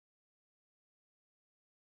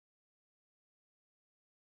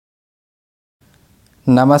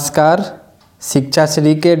नमस्कार। शिक्षा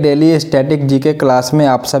श्री के डेली स्टैटिक जीके क्लास में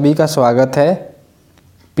आप सभी का स्वागत है।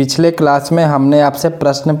 पिछले क्लास में हमने आपसे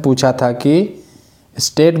प्रश्न पूछा था कि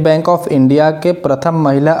स्टेट बैंक ऑफ इंडिया के प्रथम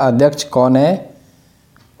महिला अध्यक्ष कौन है।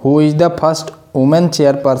 Who is the first women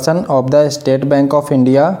chairperson of the State Bank of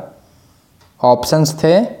India. Options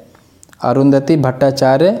थे अरुंधति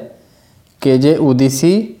भट्टाचार्य, केजे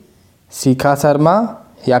उदिसी, शिखा शर्मा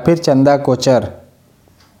या फिर चंदा कोचर।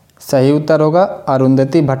 सही उत्तर होगा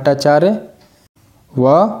अरुंधति भट्टाचार्य।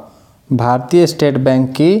 वह भारतीय स्टेट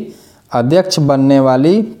बैंक की अध्यक्ष बनने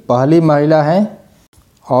वाली पहली महिला हैं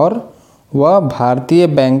और वह भारतीय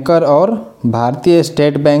बैंकर और भारतीय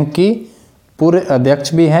स्टेट बैंक की पूर्व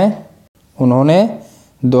अध्यक्ष भी हैं। उन्होंने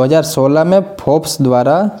 2016 में फोर्ब्स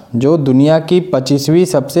द्वारा जो दुनिया की 25वीं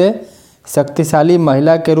सबसे शक्तिशाली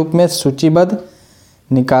महिला के रूप में सूचीबद्ध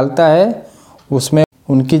निकालता है उसमें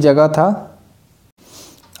उनकी जगह था।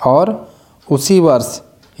 और उसी वर्ष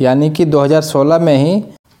यानी कि 2016 में ही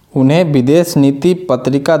उन्हें विदेश नीति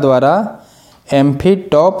पत्रिका द्वारा एमफी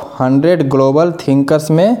टॉप 100 ग्लोबल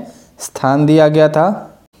थिंकर्स में स्थान दिया गया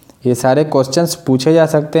था। ये सारे क्वेश्चंस पूछे जा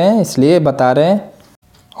सकते हैं इसलिए बता रहे हैं।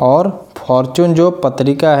 और फॉर्चून जो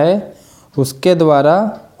पत्रिका है उसके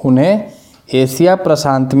द्वारा उन्हें एशिया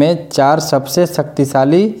प्रशांत में 4 सबसे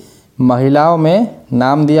शक्तिशाली महिलाओं में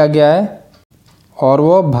नाम दिया गया है। और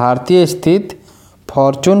वो भारतीय स्थित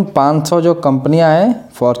फॉर्चून 500 जो कंपनियां हैं,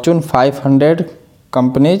 फॉर्चून 500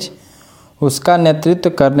 कंपनीज, उसका नेतृत्व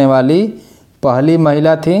करने वाली पहली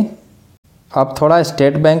महिला थी। अब थोड़ा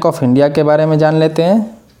स्टेट बैंक ऑफ इंडिया के बारे में जान लेते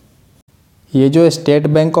हैं। ये जो स्टेट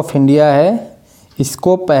बैंक ऑफ इंडिया है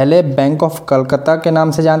इसको पहले बैंक ऑफ कलकत्ता के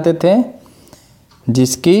नाम से जानते थे,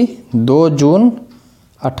 जिसकी 2 जून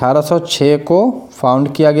 1806 को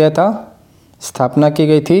फाउंड किया गया था, स्थापना की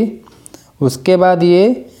गई थी। उसके बाद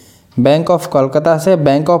ये बैंक ऑफ कलकत्ता से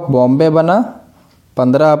बैंक ऑफ बॉम्बे बना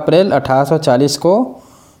 15 अप्रैल 1840 को,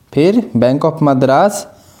 फिर बैंक ऑफ मद्रास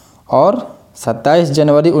और 27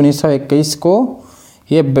 जनवरी 1921 को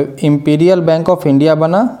ये इम्पीरियल बैंक ऑफ इंडिया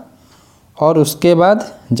बना। और उसके बाद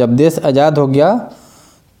जब देश आज़ाद हो गया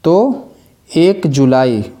तो 1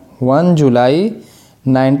 जुलाई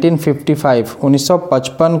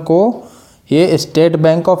 1955 को ये स्टेट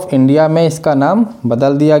बैंक ऑफ इंडिया में इसका नाम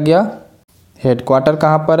बदल दिया गया। हेडक्वार्टर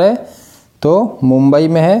कहाँ पर है तो मुंबई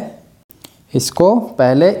में है। इसको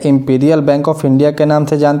पहले इम्पीरियल बैंक ऑफ इंडिया के नाम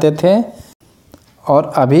से जानते थे।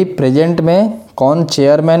 और अभी प्रेजेंट में कौन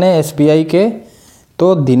चेयरमैन है एसबीआई के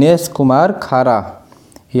तो दिनेश कुमार खारा।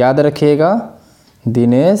 याद रखिएगा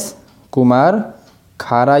दिनेश कुमार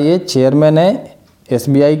खारा ये चेयरमैन है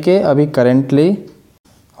एसबीआई के अभी करेंटली।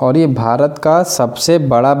 और ये भारत का सबसे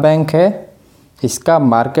बड़ा बैंक है। इसका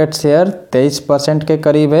मार्केट शेयर 23% के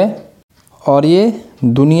करीब है। और ये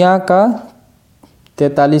दुनिया का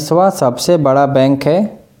 43वां सबसे बड़ा बैंक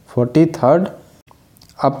है, 43rd।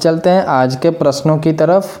 अब चलते हैं आज के प्रश्नों की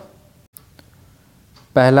तरफ।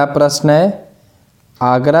 पहला प्रश्न है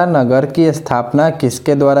आगरा नगर की स्थापना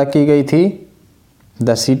किसके द्वारा की गई थी।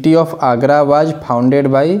 The city of Agra was founded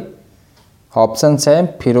by. Options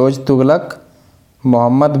हैं फिरोज तुगलक,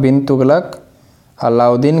 मोहम्मद बिन तुगलक,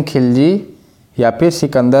 अलाउद्दीन खिलजी या फिर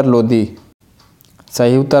सिकंदर लोदी।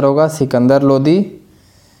 सही उत्तर होगा सिकंदर लोदी।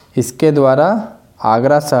 इसके द्वारा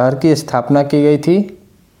आगरा शहर की स्थापना की गई थी।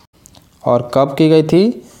 और कब की गई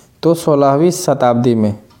थी तो 16वीं शताब्दी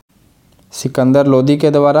में सिकंदर लोदी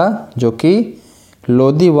के द्वारा, जो कि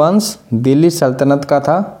लोदी वंश दिल्ली सल्तनत का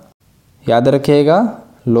था। याद रखिएगा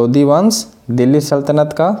लोदी वंश दिल्ली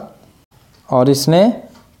सल्तनत का। और इसने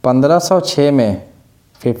 1506 में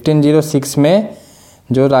 1506 में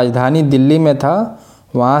जो राजधानी दिल्ली में था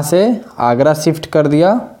वहाँ से आगरा शिफ्ट कर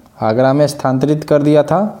दिया, आगरा में स्थानांतरित कर दिया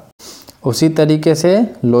था। उसी तरीके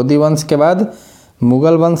से लोदी वंश के बाद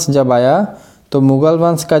मुग़ल वंश जब आया तो मुग़ल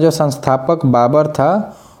वंश का जो संस्थापक बाबर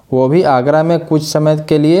था वो भी आगरा में कुछ समय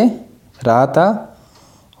के लिए रहा था।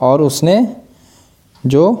 और उसने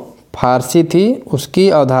जो फारसी थी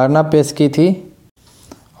उसकी अवधारणा पेश की थी।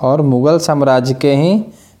 और मुग़ल साम्राज्य के ही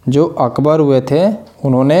जो अकबर हुए थे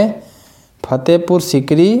उन्होंने फतेहपुर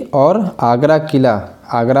सीकरी और आगरा किला,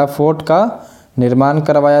 आगरा फोर्ट का निर्माण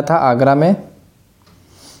करवाया था आगरा में।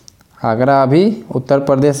 आगरा अभी उत्तर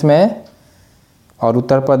प्रदेश में है। और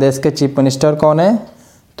उत्तर प्रदेश के चीफ मिनिस्टर कौन है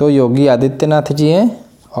तो योगी आदित्यनाथ जी हैं।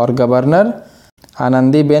 और गवर्नर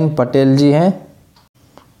आनंदीबेन पटेल जी हैं।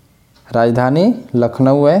 राजधानी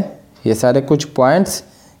लखनऊ है। ये सारे कुछ पॉइंट्स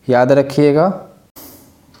याद रखिएगा।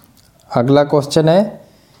 अगला क्वेश्चन है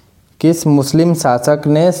किस मुस्लिम शासक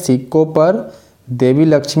ने सिक्कों पर देवी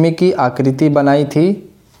लक्ष्मी की आकृति बनाई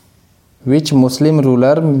थी। विच मुस्लिम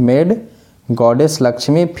ruler made goddess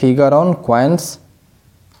Lakshmi figure on coins.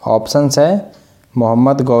 Options है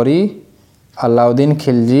मोहम्मद गौरी, अलाउद्दीन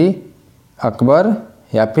खिलजी, अकबर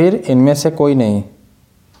या फिर इनमें से कोई नहीं।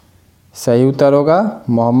 सही उत्तर होगा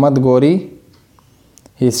मोहम्मद गौरी।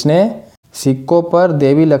 इसने सिक्कों पर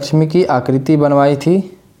देवी लक्ष्मी की आकृति बनवाई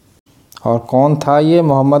थी। और कौन था ये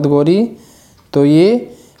मोहम्मद गौरी? तो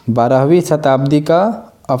ये 12वीं शताब्दी का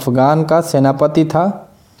अफ़गान का सेनापति था,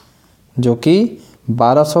 जो कि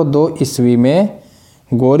 1202 ईस्वी में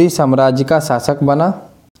गौरी साम्राज्य का शासक बना।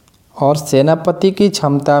 और सेनापति की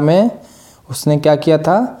क्षमता में उसने क्या किया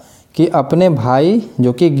था कि अपने भाई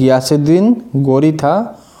जो कि गियासुद्दीन गौरी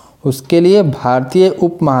था, उसके लिए भारतीय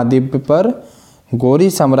उपमहाद्वीप पर गौरी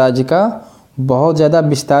साम्राज्य का बहुत ज़्यादा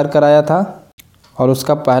विस्तार कराया था। और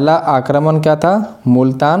उसका पहला आक्रमण क्या था?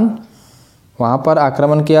 मुल्तान, वहाँ पर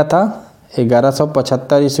आक्रमण किया था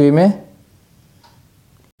 1175 ईस्वी में।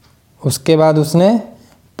 उसके बाद उसने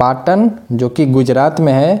पाटन जो कि गुजरात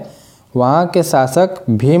में है, वहाँ के शासक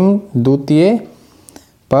भीम द्वितीय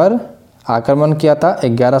पर आक्रमण किया था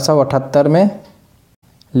 1178 में।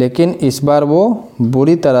 लेकिन इस बार वो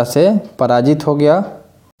बुरी तरह से पराजित हो गया।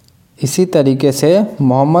 इसी तरीके से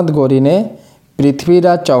मोहम्मद गौरी ने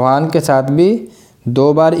पृथ्वीराज चौहान के साथ भी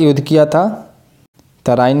 2 बार युद्ध किया था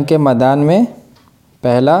तराइन के मैदान में।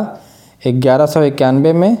 पहला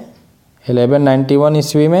 1191 में 1191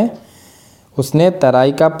 ईस्वी में उसने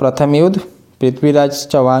तराई का प्रथम युद्ध पृथ्वीराज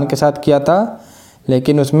चौहान के साथ किया था,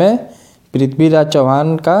 लेकिन उसमें पृथ्वीराज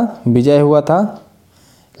चौहान का विजय हुआ था।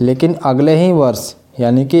 लेकिन अगले ही वर्ष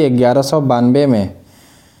यानी कि 1192 में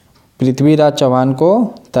पृथ्वीराज चौहान को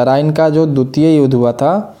तराइन का जो द्वितीय युद्ध हुआ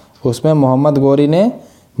था, उसमें मोहम्मद गौरी ने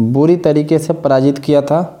बुरी तरीके से पराजित किया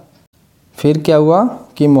था। फिर क्या हुआ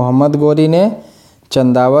कि मोहम्मद गौरी ने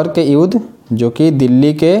चंदावर के युद्ध, जो कि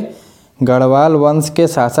दिल्ली के गढ़वाल वंश के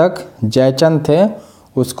शासक जयचंद थे,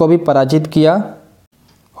 उसको भी पराजित किया।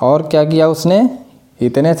 और क्या किया उसने?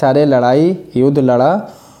 इतने सारे लड़ाई युद्ध लड़ा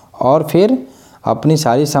और फिर अपनी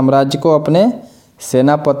सारी साम्राज्य को अपने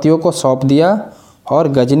सेनापतियों को सौंप दिया और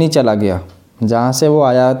गजनी चला गया, जहाँ से वो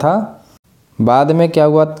आया था। बाद में क्या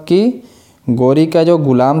हुआ कि गौरी का जो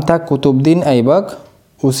गुलाम था कुतुबुद्दीन ऐबक,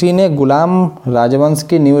 उसी ने गुलाम राजवंश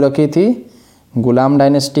की नींव रखी थी। गुलाम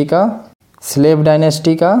डायनेस्टी का, स्लेव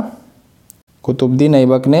डायनेस्टी का कुतुबुद्दीन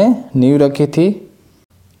ऐबक ने नींव रखी थी।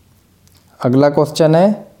 अगला क्वेश्चन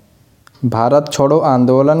है, भारत छोड़ो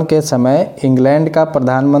आंदोलन के समय इंग्लैंड का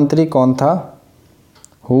प्रधानमंत्री कौन था?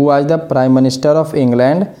 Who was the prime minister of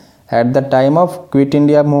England at the time of quit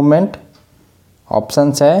India movement?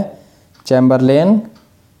 Options है चैम्बरलेन,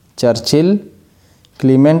 चर्चिल,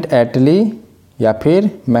 क्लीमेंट एटली या फिर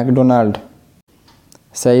मैकडोनाल्ड।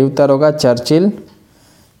 सही उत्तर होगा चर्चिल।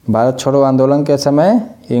 भारत छोड़ो आंदोलन के समय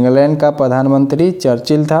इंग्लैंड का प्रधानमंत्री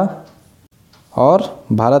चर्चिल था। और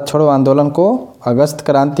भारत छोड़ो आंदोलन को अगस्त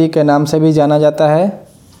क्रांति के नाम से भी जाना जाता है।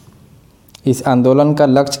 इस आंदोलन का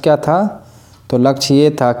लक्ष्य क्या था? तो लक्ष्य ये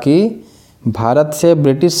था कि भारत से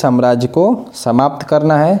ब्रिटिश साम्राज्य को समाप्त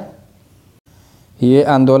करना है। ये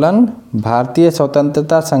आंदोलन भारतीय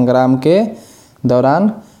स्वतंत्रता संग्राम के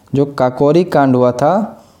दौरान जो काकोरी कांड हुआ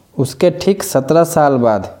था, उसके ठीक 17 साल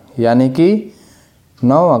बाद यानी कि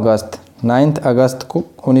 9 अगस्त को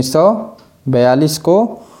 1942 को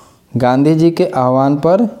गांधी जी के आह्वान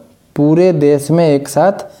पर पूरे देश में एक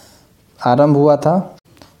साथ आरंभ हुआ था।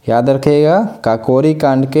 याद रखिएगा, काकोरी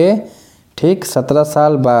कांड के ठीक 17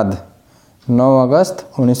 साल बाद 9 अगस्त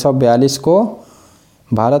 1942 को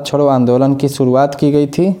भारत छोड़ो आंदोलन की शुरुआत की गई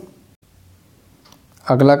थी।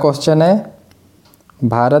 अगला क्वेश्चन है,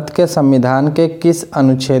 भारत के संविधान के किस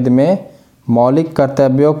अनुच्छेद में मौलिक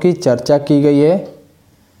कर्तव्यों की चर्चा की गई है?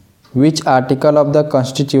 Which article of the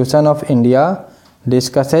constitution of India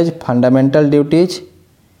discusses fundamental duties?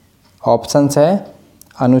 Options है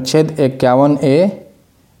अनुच्छेद 51A,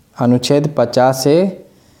 अनुच्छेद 50A,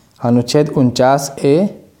 अनुच्छेद 49A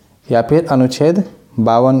या फिर अनुच्छेद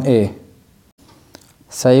 52A।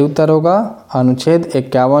 सही उत्तर होगा अनुच्छेद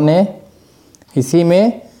 51A। इसी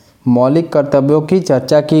में मौलिक कर्तव्यों की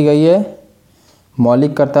चर्चा की गई है।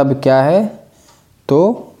 मौलिक कर्तव्य क्या है?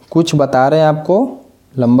 तो कुछ बता रहे हैं आपको,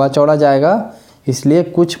 लंबा चौड़ा जाएगा, इसलिए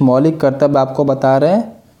कुछ मौलिक कर्तव्य आपको बता रहे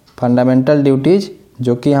हैं, फंडामेंटल ड्यूटीज़,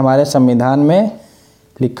 जो कि हमारे संविधान में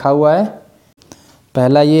लिखा हुआ है।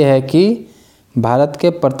 पहला ये है कि भारत के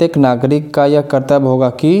प्रत्येक नागरिक का यह कर्तव्य होगा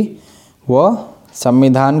कि वह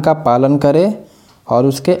संविधान का पालन करे और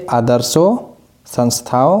उसके आदर्शों,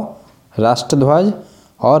 संस्थाओं, राष्ट्रध्वज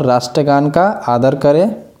और राष्ट्रगान का आदर करे।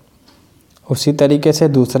 उसी तरीके से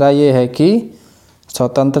दूसरा ये है कि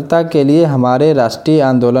स्वतंत्रता के लिए हमारे राष्ट्रीय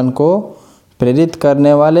आंदोलन को प्रेरित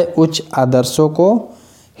करने वाले उच्च आदर्शों को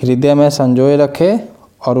हृदय में संजोए रखे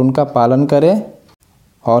और उनका पालन करे।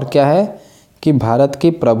 और क्या है कि भारत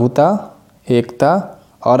की प्रभुता, एकता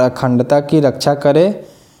और अखंडता की रक्षा करे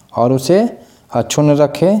और उसे अक्षुण्ण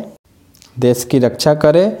रखे, देश की रक्षा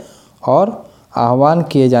करे और आह्वान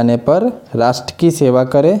किए जाने पर राष्ट्र की सेवा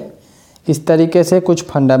करे। इस तरीके से कुछ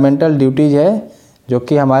फंडामेंटल ड्यूटीज़ है जो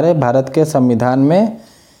कि हमारे भारत के संविधान में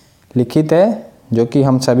लिखित है, जो कि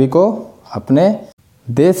हम सभी को अपने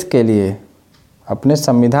देश के लिए, अपने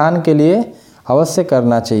संविधान के लिए अवश्य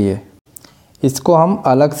करना चाहिए। इसको हम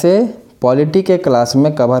अलग से पॉलिटी के क्लास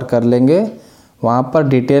में कवर कर लेंगे, वहाँ पर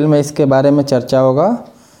डिटेल में इसके बारे में चर्चा होगा,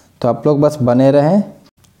 तो आप लोग बस बने रहें।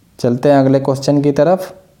 चलते हैं अगले क्वेश्चन की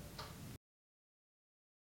तरफ।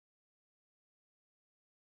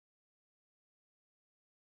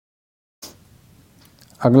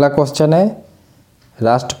 अगला क्वेश्चन है,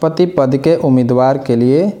 राष्ट्रपति पद के उम्मीदवार के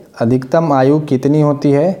लिए अधिकतम आयु कितनी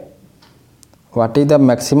होती है? What is the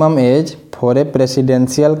maximum age for a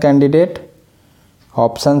presidential candidate?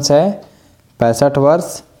 Options है 65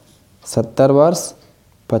 वर्ष, 70 वर्ष,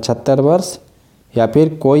 75 वर्ष या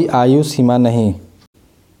फिर कोई आयु सीमा नहीं।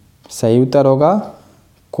 सही उत्तर होगा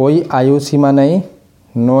कोई आयु सीमा नहीं,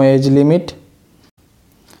 नो एज लिमिट।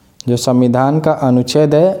 जो संविधान का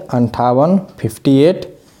अनुच्छेद है 58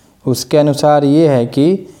 उसके अनुसार ये है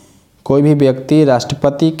कि कोई भी व्यक्ति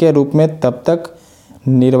राष्ट्रपति के रूप में तब तक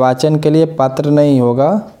निर्वाचन के लिए पात्र नहीं होगा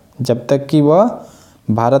जब तक कि वह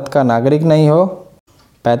भारत का नागरिक नहीं हो,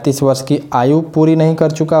 35 वर्ष की आयु पूरी नहीं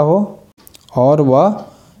कर चुका हो और वह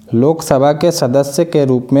लोकसभा के सदस्य के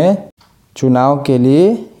रूप में चुनाव के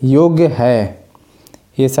लिए योग्य है।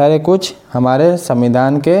 ये सारे कुछ हमारे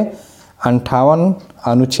संविधान के 58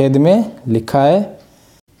 अनुच्छेद में लिखा है।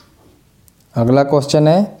 अगला क्वेश्चन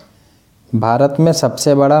है, भारत में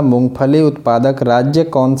सबसे बड़ा मूंगफली उत्पादक राज्य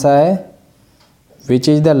कौन सा है? Which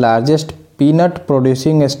is the largest peanut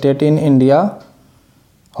producing state in India?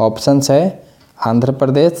 Options है आंध्र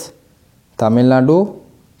प्रदेश, तमिलनाडु,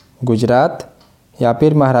 गुजरात या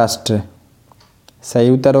फिर महाराष्ट्र। सही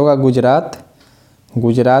उत्तर होगा गुजरात।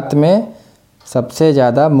 गुजरात में सबसे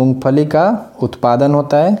ज़्यादा मूंगफली का उत्पादन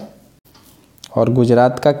होता है और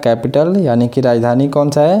गुजरात का कैपिटल यानी कि राजधानी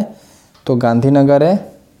कौन सा है? तो गांधीनगर है।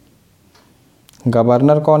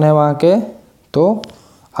 गवर्नर कौन है वहाँ के? तो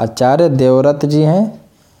आचार्य देवव्रत जी हैं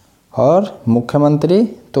और मुख्यमंत्री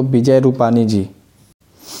तो विजय रूपानी जी।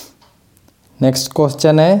 नेक्स्ट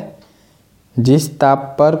क्वेश्चन है, जिस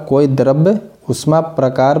ताप पर कोई द्रव्य ऊष्मा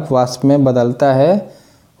प्रकार वाष्प में बदलता है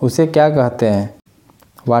उसे क्या कहते हैं?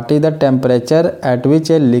 What is the temperature at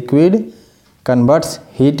which a liquid converts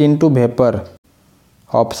heat into vapour?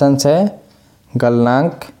 Options है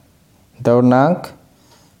गलनांक, द्रवनांक,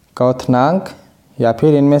 क्वथनांक या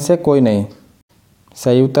फिर इनमें से कोई नहीं।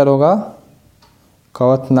 सही उत्तर होगा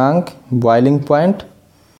क्वथनांक, बॉइलिंग पॉइंट।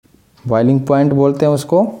 बॉइलिंग पॉइंट बोलते हैं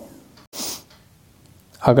उसको।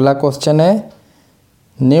 अगला क्वेश्चन है,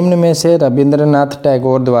 निम्न में से रविंद्रनाथ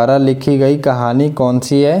टैगोर द्वारा लिखी गई कहानी कौन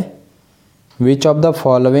सी है? Which of the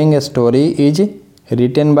following story is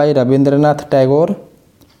written by Rabindranath Tagore?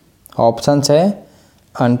 Options है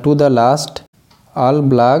अनटू द लास्ट, अल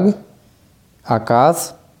ब्लाग,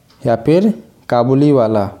 आकाश या फिर काबुली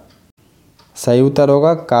वाला। सही उत्तर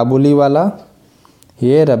होगा काबुली वाला।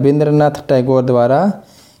 ये रविंद्रनाथ टैगोर द्वारा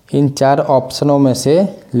इन 4 ऑप्शनों में से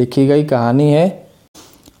लिखी गई कहानी है।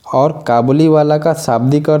 और काबुली वाला का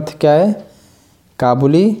शाब्दिक अर्थ क्या है?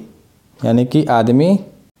 काबुली यानी कि आदमी,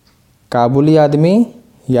 काबुली आदमी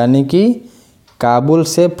यानी कि काबुल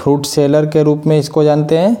से फ्रूट सेलर के रूप में इसको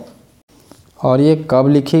जानते हैं। और ये कब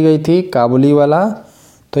लिखी गई थी काबुली वाला?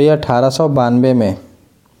 तो ये 1892 में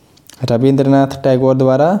रविंद्रनाथ टैगोर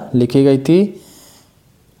द्वारा लिखी गई थी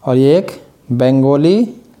और ये एक बंगाली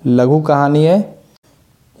लघु कहानी है।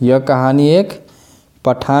 यह कहानी एक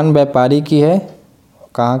पठान व्यापारी की है।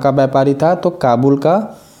 कहाँ का व्यापारी था? तो काबुल का।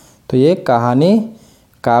 तो ये कहानी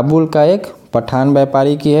काबुल का एक पठान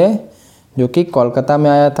व्यापारी की है जो कि कोलकाता में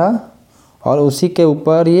आया था और उसी के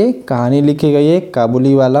ऊपर ये कहानी लिखी गई है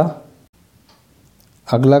काबुली वाला।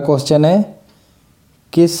 अगला क्वेश्चन है,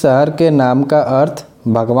 किस शहर के नाम का अर्थ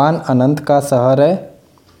भगवान अनंत का शहर है?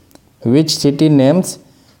 Which city names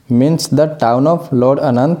means the town of Lord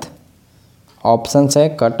Anant? Options है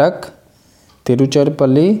कटक,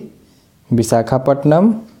 तिरुचिरापल्ली,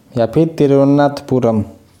 विशाखापट्टनम या फिर तिरुवनंतपुरम।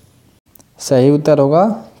 सही उत्तर होगा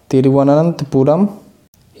तिरुवनंतपुरम।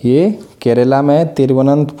 ये केरला में है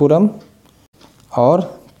तिरुवनंतपुरम। और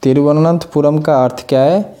तिरुवनंतपुरम का अर्थ क्या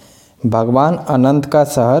है? भगवान अनंत का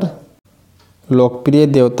शहर। लोकप्रिय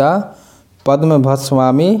देवता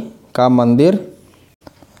पद्मभस्वामी का मंदिर।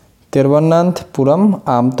 तिरुवनंतपुरम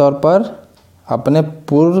आमतौर पर अपने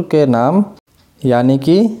पूर्व के नाम यानी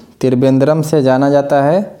कि त्रिवेंद्रम से जाना जाता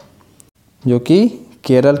है जो कि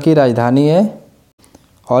केरल की राजधानी है।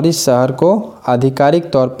 और इस शहर को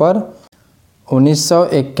आधिकारिक तौर पर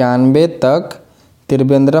 1991 तक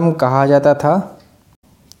त्रिवेंद्रम कहा जाता था।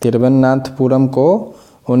 तिरुवनंतपुरम को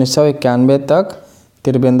 1991 तक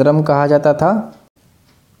त्रिवेंद्रम कहा जाता था।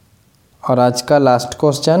 और आज का लास्ट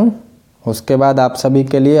क्वेश्चन, उसके बाद आप सभी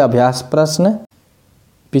के लिए अभ्यास प्रश्न।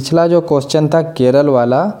 पिछला जो क्वेश्चन था केरल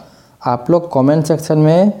वाला, आप लोग कमेंट सेक्शन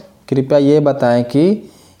में कृपया ये बताएं कि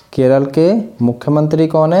केरल के मुख्यमंत्री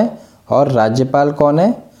कौन है और राज्यपाल कौन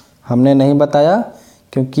है। हमने नहीं बताया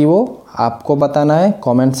क्योंकि वो आपको बताना है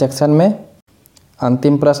कमेंट सेक्शन में।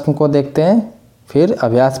 अंतिम प्रश्न को देखते हैं, फिर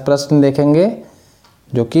अभ्यास प्रश्न देखेंगे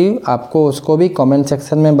जो कि आपको उसको भी कमेंट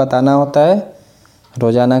सेक्शन में बताना होता है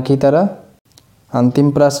रोज़ाना की तरह।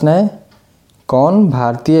 अंतिम प्रश्न है, कौन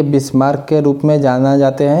भारतीय बिस्मार्क के रूप में जाना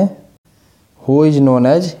जाते हैं? Who is known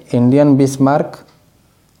as Indian Bismarck?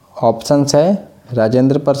 Options है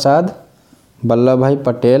राजेंद्र प्रसाद, वल्लभ भाई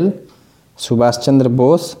पटेल, सुभाष चंद्र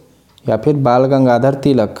बोस या फिर बाल गंगाधर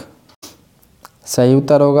तिलक। सही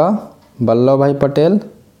उत्तर होगा वल्लभ भाई पटेल।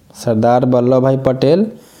 सरदार वल्लभ भाई पटेल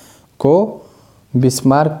को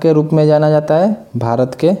बिस्मार्क के रूप में जाना जाता है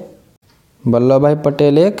भारत के। वल्लभ भाई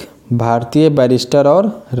पटेल एक भारतीय बैरिस्टर और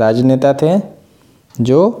राजनेता थे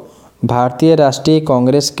जो भारतीय राष्ट्रीय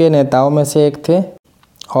कांग्रेस के नेताओं में से एक थे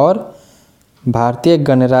और भारतीय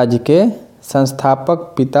गणराज्य के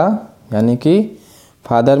संस्थापक पिता यानी कि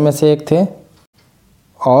फादर में से एक थे।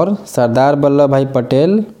 और सरदार वल्लभ भाई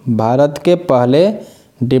पटेल भारत के पहले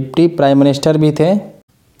डिप्टी प्राइम मिनिस्टर भी थे।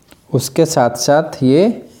 उसके साथ साथ ये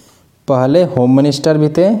पहले होम मिनिस्टर भी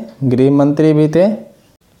थे, गृह मंत्री भी थे।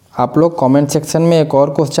 आप लोग कमेंट सेक्शन में एक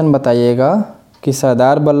और क्वेश्चन बताइएगा कि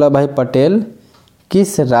सरदार वल्लभ भाई पटेल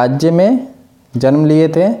किस राज्य में जन्म लिए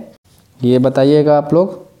थे, ये बताइएगा आप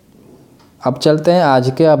लोग। अब चलते हैं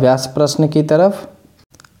आज के अभ्यास प्रश्न की तरफ।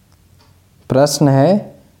 प्रश्न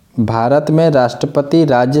है, भारत में राष्ट्रपति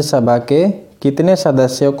राज्यसभा के कितने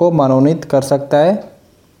सदस्यों को मनोनीत कर सकता है?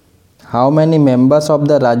 How many members of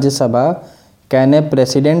the Rajya Sabha can a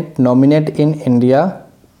president nominate in India?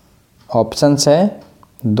 Options है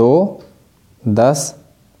 2, 10,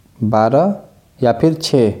 12 या फिर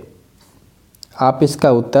 6। आप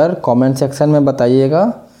इसका उत्तर कमेंट सेक्शन में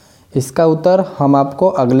बताइएगा। इसका उत्तर हम आपको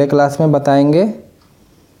अगले क्लास में बताएंगे।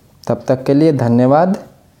 तब तक के लिए धन्यवाद।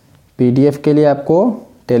 पीडीएफ के लिए आपको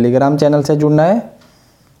टेलीग्राम चैनल से जुड़ना है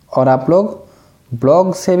और आप लोग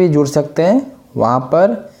ब्लॉग से भी जुड़ सकते हैं। वहाँ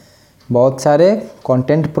पर बहुत सारे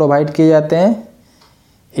कंटेंट प्रोवाइड किए जाते हैं।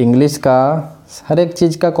 इंग्लिश का हर एक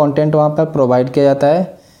चीज़ का कंटेंट वहाँ पर प्रोवाइड किया जाता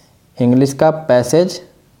है। इंग्लिश का पैसेज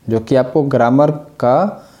जो कि आपको ग्रामर का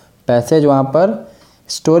पैसेज वहाँ पर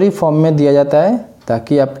स्टोरी फॉर्म में दिया जाता है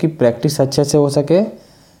ताकि आपकी प्रैक्टिस अच्छे से हो सके।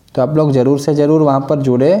 तो आप लोग ज़रूर से ज़रूर वहाँ पर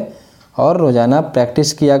जुड़े और रोज़ाना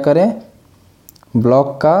प्रैक्टिस किया करें। ब्लॉग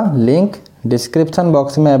का लिंक डिस्क्रिप्शन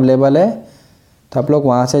बॉक्स में अवेलेबल है, तो आप लोग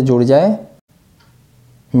वहाँ से जुड़ जाएं।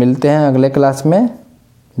 मिलते हैं अगले क्लास में।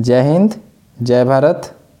 जय हिंद, जय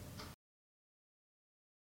भारत।